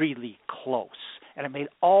really close. And it made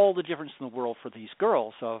all the difference in the world for these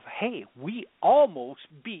girls of, hey, we almost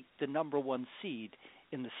beat the number one seed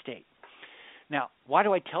in the state. Now, why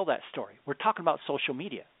do I tell that story? We're talking about social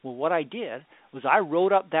media. Well, what I did was I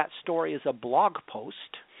wrote up that story as a blog post,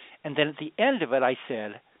 and then at the end of it I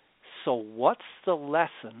said, so what's the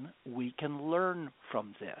lesson we can learn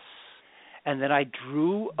from this? And then I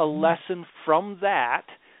drew a lesson from that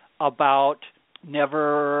about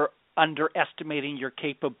never underestimating your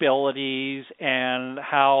capabilities and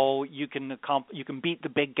how you can beat the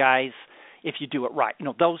big guys if you do it right.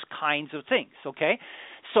 Those kinds of things, okay?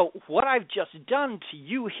 So what I've just done to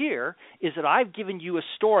you here is that I've given you a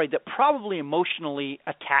story that probably emotionally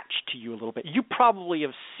attached to you a little bit. You probably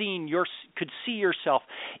have could see yourself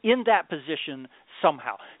in that position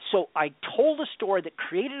somehow. So I told a story that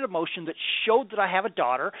created emotion, that showed that I have a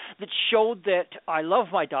daughter, that showed that I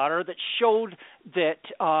love my daughter, that showed that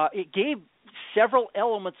it gave several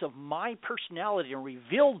elements of my personality and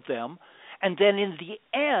revealed them. And then in the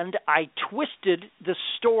end, I twisted the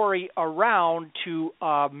story around to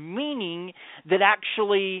a meaning that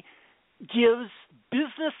actually gives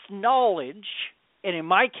business knowledge, and in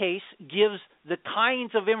my case, gives the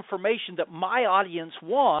kinds of information that my audience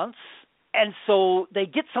wants, and so they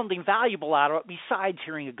get something valuable out of it besides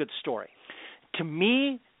hearing a good story. To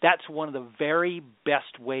me, that's one of the very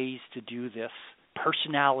best ways to do this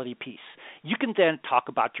personality piece. You can then talk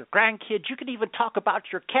about your grandkids. You can even talk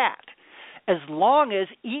about your cat. As long as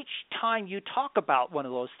each time you talk about one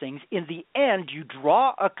of those things, in the end you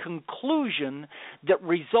draw a conclusion that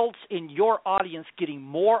results in your audience getting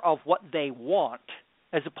more of what they want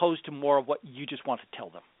as opposed to more of what you just want to tell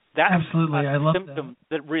them. That's absolutely. I love symptom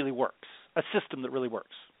that really works, a system that really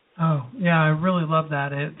works. Oh, yeah, I really love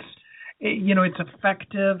that. It's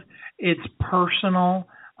effective, it's personal,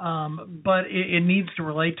 but it needs to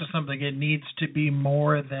relate to something. It needs to be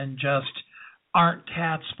more than just, aren't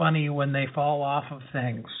cats funny when they fall off of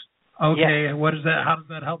things? Okay, yes. What is that? How does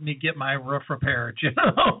that help me get my roof repaired?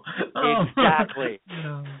 Exactly.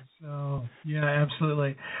 So yeah,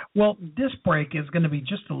 absolutely. Well, this break is going to be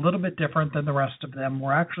just a little bit different than the rest of them.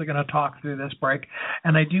 We're actually going to talk through this break,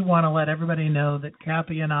 and I do want to let everybody know that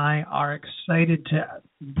Kathy and I are excited to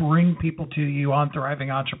bring people to you on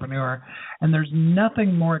Thriving Entrepreneur, and there's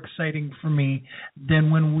nothing more exciting for me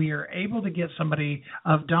than when we are able to get somebody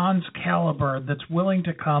of Don's caliber that's willing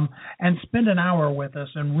to come and spend an hour with us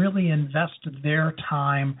and really invest their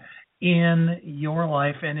time in your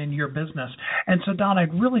life and in your business. And so, Don,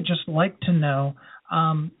 I'd really just like to know,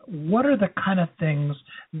 what are the kind of things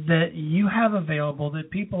that you have available that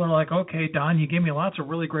people are like, okay, Don, you gave me lots of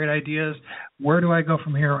really great ideas. Where do I go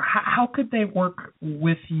from here? How could they work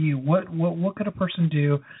with you? What could a person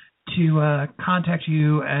do to contact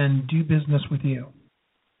you and do business with you?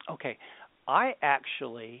 Okay. I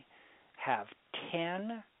actually have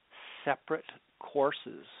 10 separate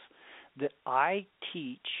courses that I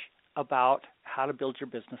teach about how to build your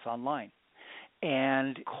business online.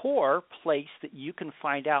 And core place that you can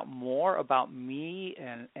find out more about me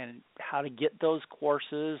and how to get those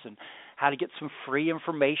courses and how to get some free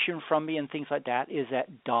information from me and things like that is at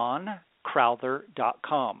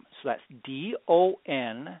DonCrowther.com. So that's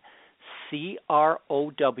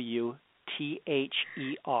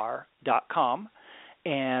DonCrowther.com.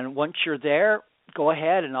 And once you're there, go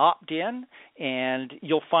ahead and opt in, and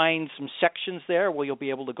you'll find some sections there where you'll be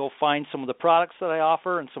able to go find some of the products that I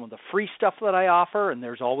offer and some of the free stuff that I offer, and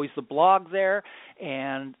there's always the blog there,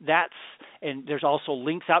 and that's And there's also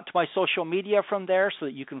links out to my social media from there so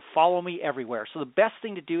that you can follow me everywhere. So the best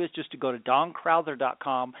thing to do is just to go to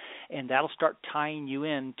DonCrowther.com, and that'll start tying you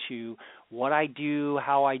into what I do,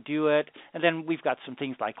 how I do it. And then we've got some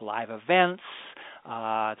things like live events.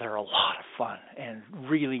 They're a lot of fun and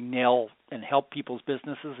really nail and help people's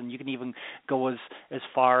businesses. And you can even go as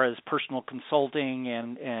far as personal consulting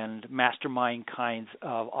and mastermind kinds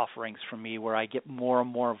of offerings from me, where I get more and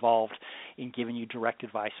more involved in giving you direct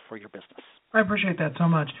advice for your business. I appreciate that so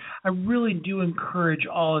much. I really do encourage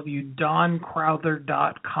all of you,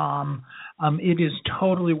 DonCrowther.com. It is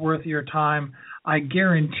totally worth your time. I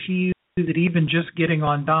guarantee you that even just getting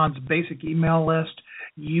on Don's basic email list,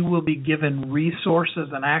 you will be given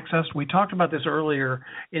resources and access. We talked about this earlier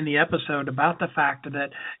in the episode about the fact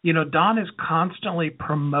that, Don is constantly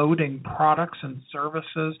promoting products and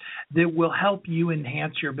services that will help you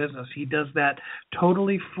enhance your business. He does that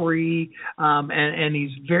totally free, and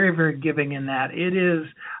he's very, very giving in that. It is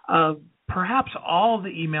perhaps all the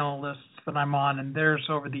email lists that I'm on, and there's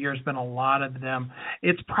over the years been a lot of them.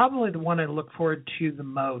 It's probably the one I look forward to the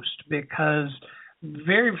most, because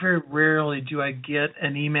very, very rarely do I get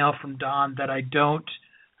an email from Don that I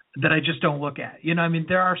just don't look at.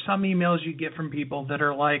 There are some emails you get from people that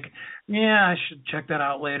are like, yeah, I should check that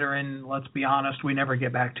out later, and let's be honest, we never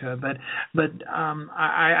get back to it. But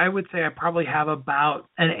I would say I probably have about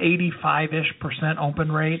an 85-ish%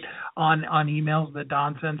 open rate on emails that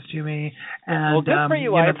Don sends to me. And, well, good for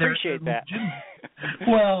you. I appreciate that.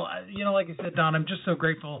 Well, like I said, Don, I'm just so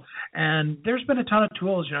grateful. And there's been a ton of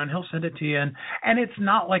tools, and he'll send it to you. And it's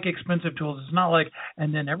not like expensive tools. It's not like,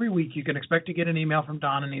 and then every week you can expect to get an email from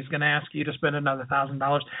Don, and he's going to ask you to spend another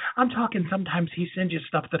 $1,000. I'm talking sometimes he sends you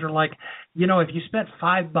stuff that are like, if you spent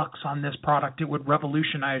 $5 on this product, it would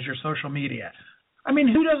revolutionize your social media.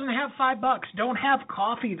 Who doesn't have $5? Don't have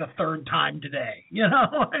coffee the third time today.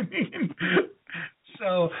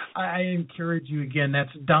 So I encourage you again.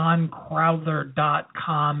 That's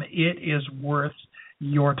DonCrowther.com. It is worth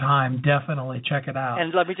your time. Definitely check it out.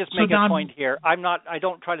 And let me just make a point here. I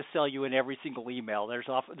don't try to sell you in every single email. There's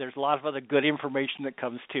a lot of other good information that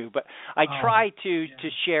comes too. But I try to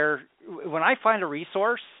share when I find a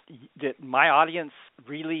resource that my audience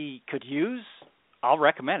really could use. I'll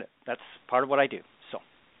recommend it. That's part of what I do.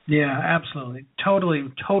 Yeah, absolutely.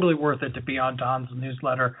 Totally worth it to be on Don's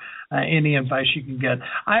newsletter. Any advice you can get.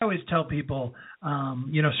 I always tell people,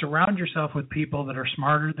 surround yourself with people that are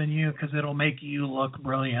smarter than you, because it'll make you look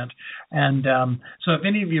brilliant. And so if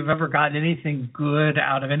any of you have ever gotten anything good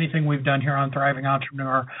out of anything we've done here on Thriving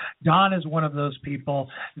Entrepreneur, Don is one of those people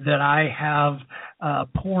that I have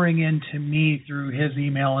pouring into me through his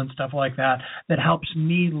email and stuff like that helps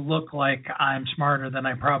me look like I'm smarter than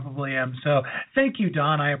I probably am. So thank you,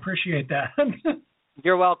 Don. I appreciate that.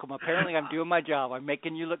 You're welcome. Apparently I'm doing my job. I'm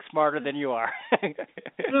making you look smarter than you are.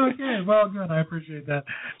 Okay, well, good. I appreciate that.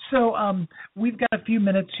 So we've got a few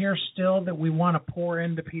minutes here still that we want to pour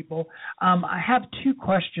into people. I have two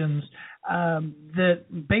questions that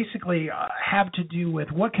basically have to do with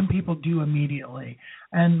what can people do immediately.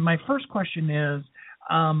 And my first question is,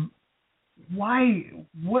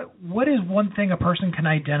 what is one thing a person can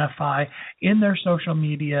identify in their social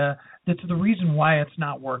media that's the reason why it's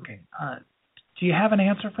not working? Do you have an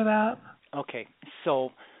answer for that? Okay,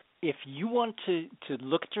 so if you want to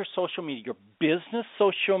look at your social media, your business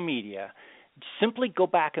social media, simply go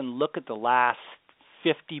back and look at the last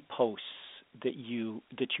 50 posts that you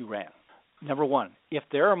ran. Number one, if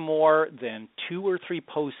there are more than 2 or 3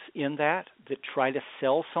 posts in that try to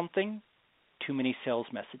sell something, too many sales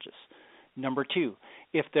messages. Number 2,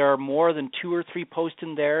 if there are more than 2 or 3 posts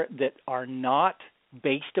in there that are not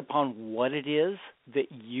based upon what it is that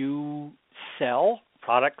you sell,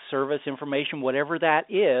 product, service, information, whatever that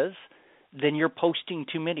is, then you're posting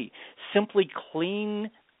too many. Simply clean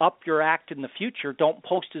up your act in the future. Don't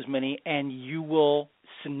post as many, and you will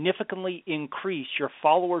significantly increase your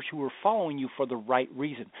followers who are following you for the right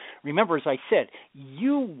reason. Remember, as I said,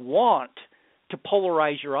 you want to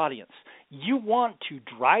polarize your audience. You want to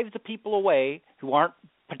drive the people away who aren't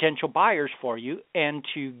potential buyers for you, and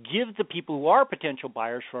to give the people who are potential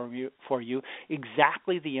buyers for you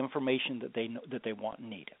exactly the information that they want and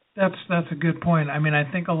need. That's a good point. I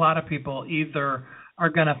think a lot of people either are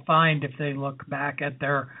going to find, if they look back at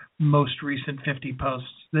their most recent 50 posts,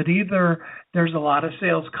 that either there's a lot of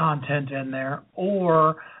sales content in there,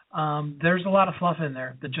 or there's a lot of fluff in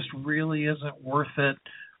there that just really isn't worth it.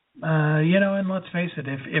 And let's face it,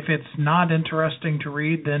 if it's not interesting to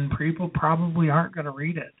read, then people probably aren't going to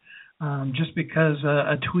read it. Just because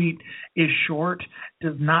a tweet is short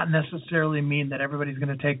does not necessarily mean that everybody's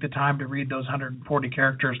going to take the time to read those 140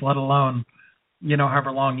 characters, let alone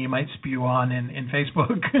however long you might spew on in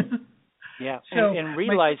Facebook. Yeah, So and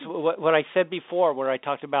realize what I said before, where I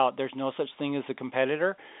talked about there's no such thing as a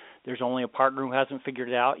competitor. There's only a partner who hasn't figured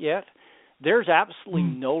it out yet. There's absolutely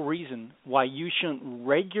no reason why you shouldn't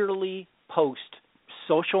regularly post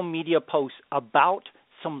social media posts about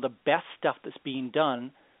some of the best stuff that's being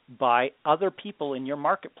done by other people in your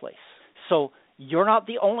marketplace. So you're not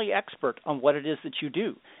the only expert on what it is that you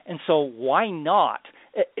do. And so why not?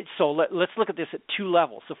 So let's look at this at two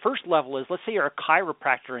levels. The first level is, let's say you're a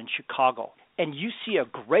chiropractor in Chicago, and you see a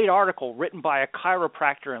great article written by a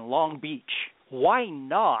chiropractor in Long Beach. Why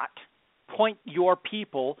not point your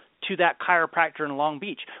people to that chiropractor in Long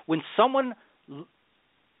Beach? When someone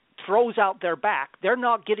throws out their back, they're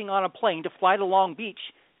not getting on a plane to fly to Long Beach.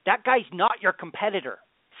 That guy's not your competitor.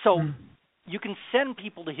 So you can send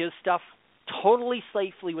people to his stuff totally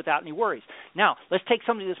safely without any worries. Now, let's take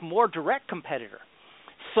somebody that's more direct competitor.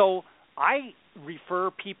 So I refer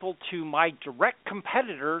people to my direct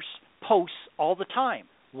competitors' posts all the time.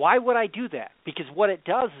 Why would I do that? Because what it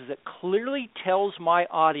does is it clearly tells my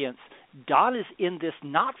audience Don is in this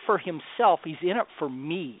not for himself, he's in it for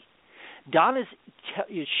me. Don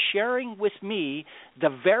is sharing with me the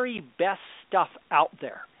very best stuff out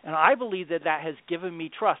there. And I believe that has given me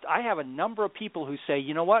trust. I have a number of people who say,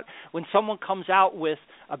 you know what, when someone comes out with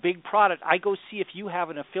a big product, I go see if you have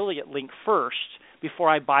an affiliate link first before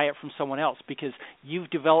I buy it from someone else, because you've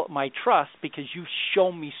developed my trust, because you've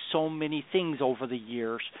shown me so many things over the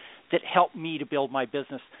years that help me to build my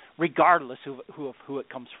business regardless of who it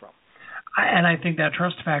comes from. And I think that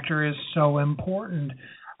trust factor is so important.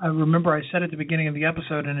 I remember I said at the beginning of the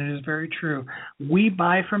episode, and it is very true, we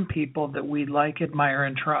buy from people that we like, admire,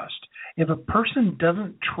 and trust. If a person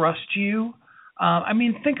doesn't trust you,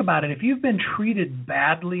 think about it. If you've been treated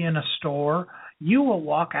badly in a store, you will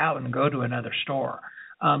walk out and go to another store.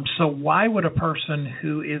 So why would a person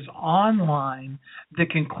who is online that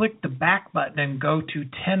can click the back button and go to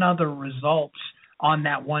 10 other results on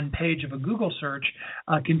that one page of a Google search,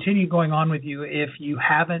 continue going on with you if you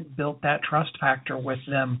haven't built that trust factor with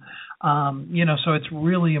them? So it's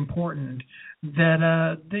really important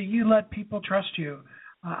that you let people trust you.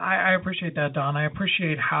 I appreciate that, Don. I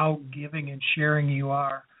appreciate how giving and sharing you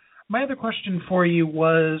are. My other question for you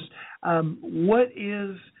was, what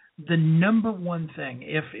is the number one thing?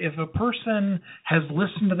 If a person has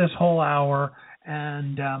listened to this whole hour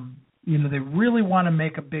and they really want to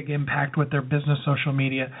make a big impact with their business social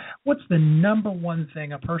media, what's the number one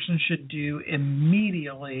thing a person should do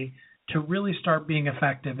immediately to really start being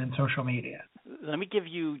effective in social media? Let me give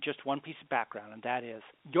you just one piece of background, and that is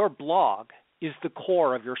your blog is the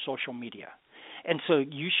core of your social media. And so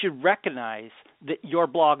you should recognize that your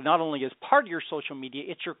blog not only is part of your social media,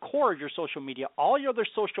 it's your core of your social media. All your other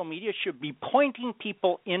social media should be pointing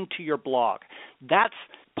people into your blog. That's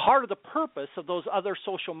part of the purpose of those other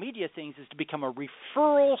social media things, is to become a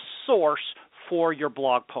referral source for your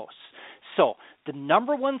blog posts. So the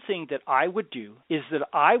number one thing that I would do is that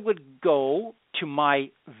I would go to my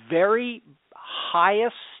very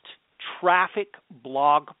highest traffic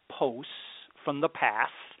blog posts from the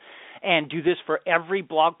past, and do this for every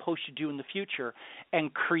blog post you do in the future,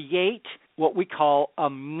 and create what we call a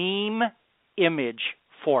meme image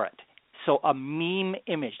for it. So a meme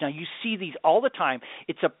image. Now, you see these all the time.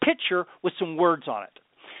 It's a picture with some words on it.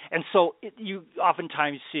 And so you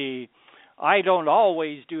oftentimes see, I don't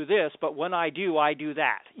always do this, but when I do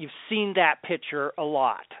that. You've seen that picture a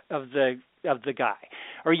lot of the guy.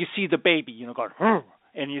 Or you see the baby, going,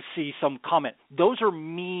 and you see some comment. Those are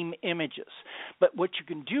meme images. But what you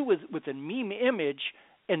can do with a meme image,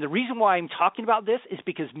 and the reason why I'm talking about this is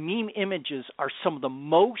because meme images are some of the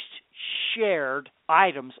most shared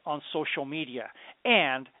items on social media,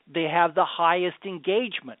 and they have the highest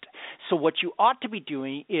engagement. So what you ought to be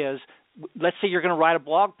doing is, let's say you're going to write a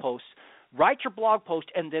blog post, write your blog post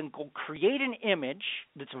and then go create an image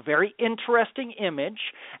that's a very interesting image,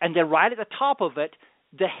 and then right at the top of it,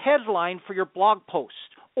 the headline for your blog post,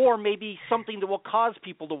 or maybe something that will cause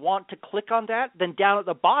people to want to click on that. Then down at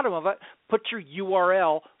the bottom of it, put your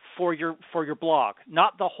URL for your blog,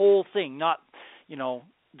 not the whole thing, not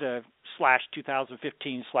the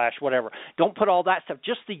 /2015/ whatever. Don't put all that stuff,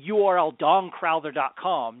 just the URL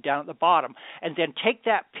doncrowther.com down at the bottom, and then take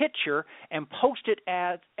that picture and post it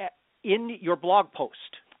in your blog post.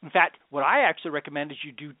 In fact, what I actually recommend is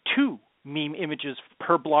you do 2 meme images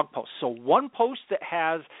per blog post. So one post that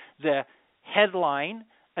has the headline,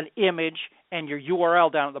 an image, and your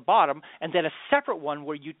URL down at the bottom, and then a separate one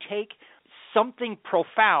where you take something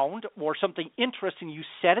profound or something interesting you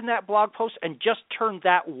said in that blog post and just turn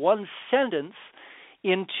that one sentence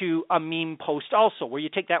into a meme post also, where you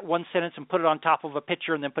take that one sentence and put it on top of a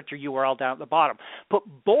picture and then put your URL down at the bottom. Put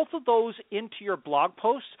both of those into your blog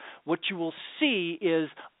post. What you will see is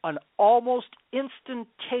an almost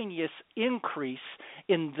instantaneous increase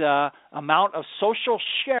in the amount of social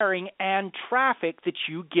sharing and traffic that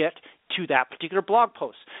you get to that particular blog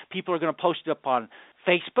post. People are going to post it up on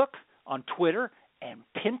Facebook, on Twitter, and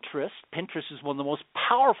Pinterest. Pinterest is one of the most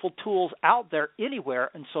powerful tools out there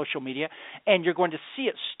anywhere in social media, and you're going to see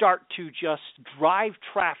it start to just drive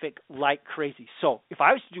traffic like crazy. So if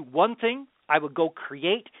I was to do one thing, I would go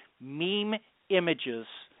create meme images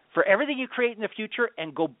for everything you create in the future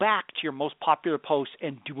and go back to your most popular posts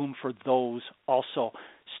and do them for those also.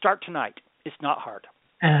 Start tonight. It's not hard.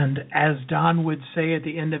 And as Don would say at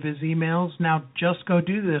the end of his emails, now just go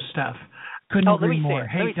do this stuff. Couldn't agree more.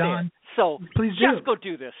 Hey, Don. So please just go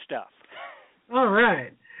do this stuff. All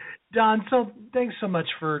right. Don, so thanks so much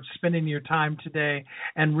for spending your time today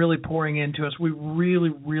and really pouring into us. We really,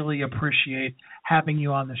 really appreciate having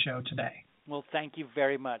you on the show today. Well, thank you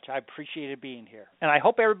very much. I appreciated being here. And I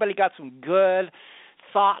hope everybody got some good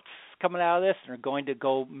thoughts coming out of this and are going to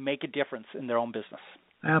go make a difference in their own business.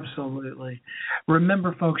 Absolutely.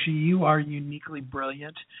 Remember, folks, you are uniquely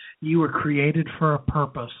brilliant. You were created for a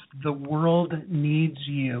purpose. The world needs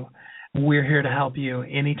you. We're here to help you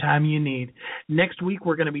anytime you need. Next week,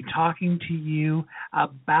 we're going to be talking to you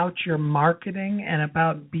about your marketing and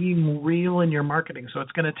about being real in your marketing. So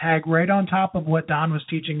it's going to tag right on top of what Don was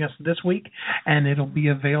teaching us this week, and it'll be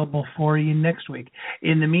available for you next week.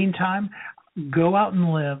 In the meantime, go out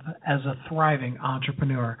and live as a thriving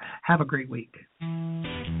entrepreneur. Have a great week.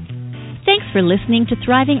 Thanks for listening to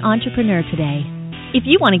Thriving Entrepreneur today. If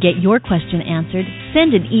you want to get your question answered,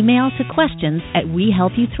 send an email to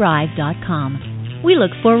questions@wehelpyouthrive.com. We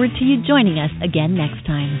look forward to you joining us again next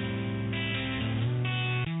time.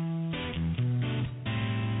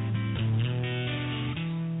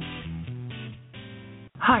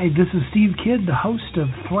 Hi, this is Steve Kidd, the host of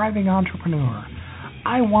Thriving Entrepreneur.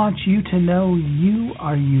 I want you to know you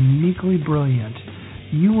are uniquely brilliant.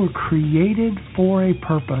 You were created for a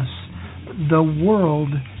purpose. The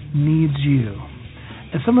world needs you.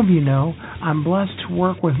 As some of you know, I'm blessed to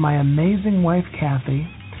work with my amazing wife, Kathy,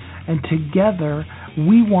 and together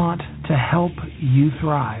we want to help you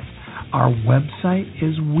thrive. Our website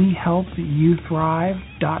is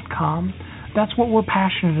wehelpyouthrive.com. That's what we're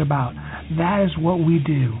passionate about. That is what we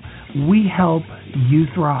do. We help you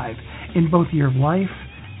thrive in both your life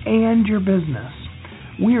and your business.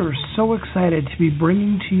 We are so excited to be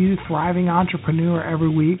bringing to you Thriving Entrepreneur every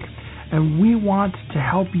week, and we want to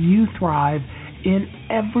help you thrive in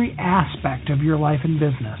every aspect of your life and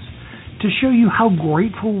business. To show you how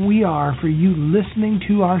grateful we are for you listening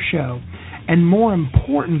to our show, and more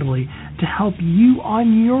importantly, to help you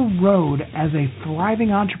on your road as a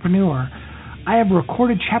thriving entrepreneur, I have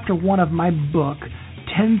recorded Chapter 1 of my book,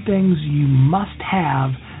 10 Things You Must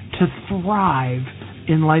Have to Thrive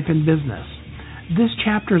in Life and Business. This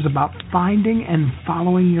chapter is about finding and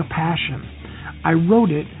following your passion. I wrote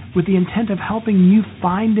it with the intent of helping you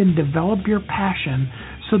find and develop your passion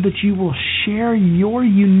so that you will share your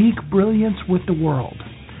unique brilliance with the world.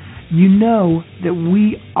 You know that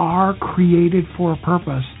we are created for a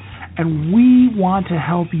purpose, and we want to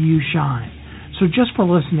help you shine. So just for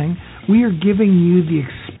listening, we are giving you the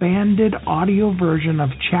expanded audio version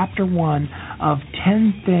of Chapter 1 of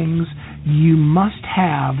 10 Things You Must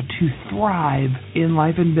Have to Thrive in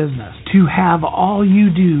Life and Business. To have all you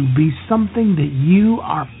do be something that you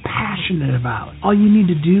are passionate about. All you need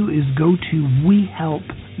to do is go to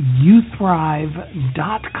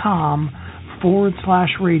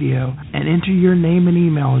wehelpyouthrive.com/radio and enter your name and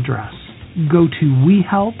email address. Go to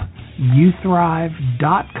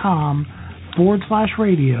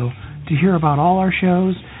wehelpyouthrive.com/radio to hear about all our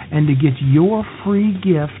shows and to get your free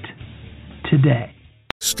gift today.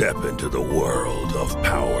 Step into the world of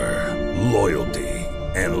power, loyalty,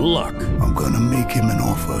 and luck. I'm gonna make him an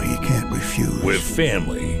offer he can't refuse. With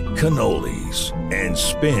family, cannolis, and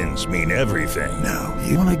spins mean everything. Now,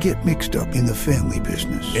 you wanna get mixed up in the family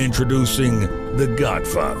business. Introducing The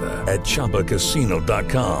Godfather at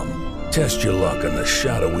ChumbaCasino.com. Test your luck in the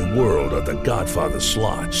shadowy world of The Godfather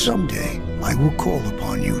slot. Someday, I will call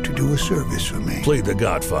upon you to do a service for me. Play The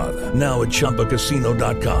Godfather, now at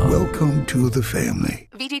ChumbaCasino.com. Welcome to the family.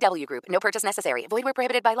 VGW Group. No purchase necessary. Void where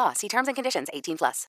prohibited by law. See terms and conditions. 18+.